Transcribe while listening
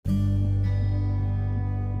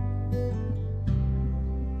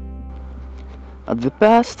At the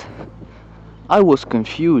past, I was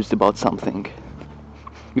confused about something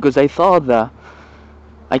because I thought that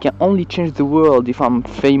I can only change the world if I'm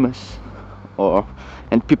famous or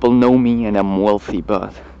and people know me and I'm wealthy,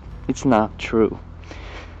 but it's not true.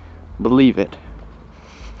 Believe it.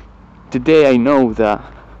 Today I know that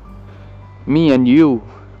me and you,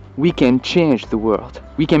 we can change the world.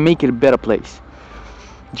 We can make it a better place.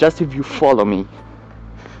 Just if you follow me.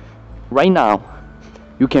 Right now,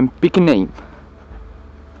 you can pick a name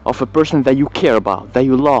of a person that you care about, that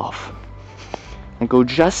you love, and go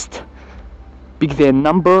just pick their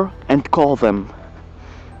number and call them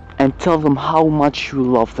and tell them how much you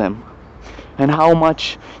love them and how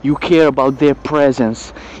much you care about their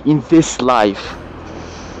presence in this life.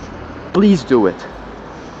 Please do it.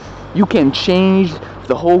 You can change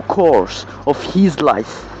the whole course of his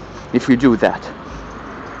life if you do that.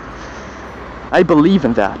 I believe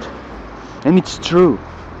in that, and it's true,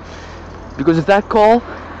 because that call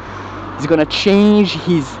is gonna change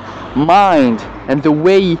his mind and the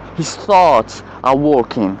way his thoughts are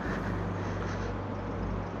working,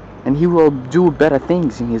 and he will do better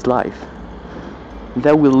things in his life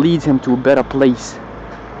that will lead him to a better place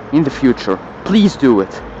in the future. Please do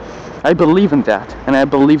it. I believe in that, and I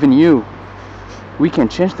believe in you. We can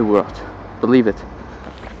change the world. Believe it.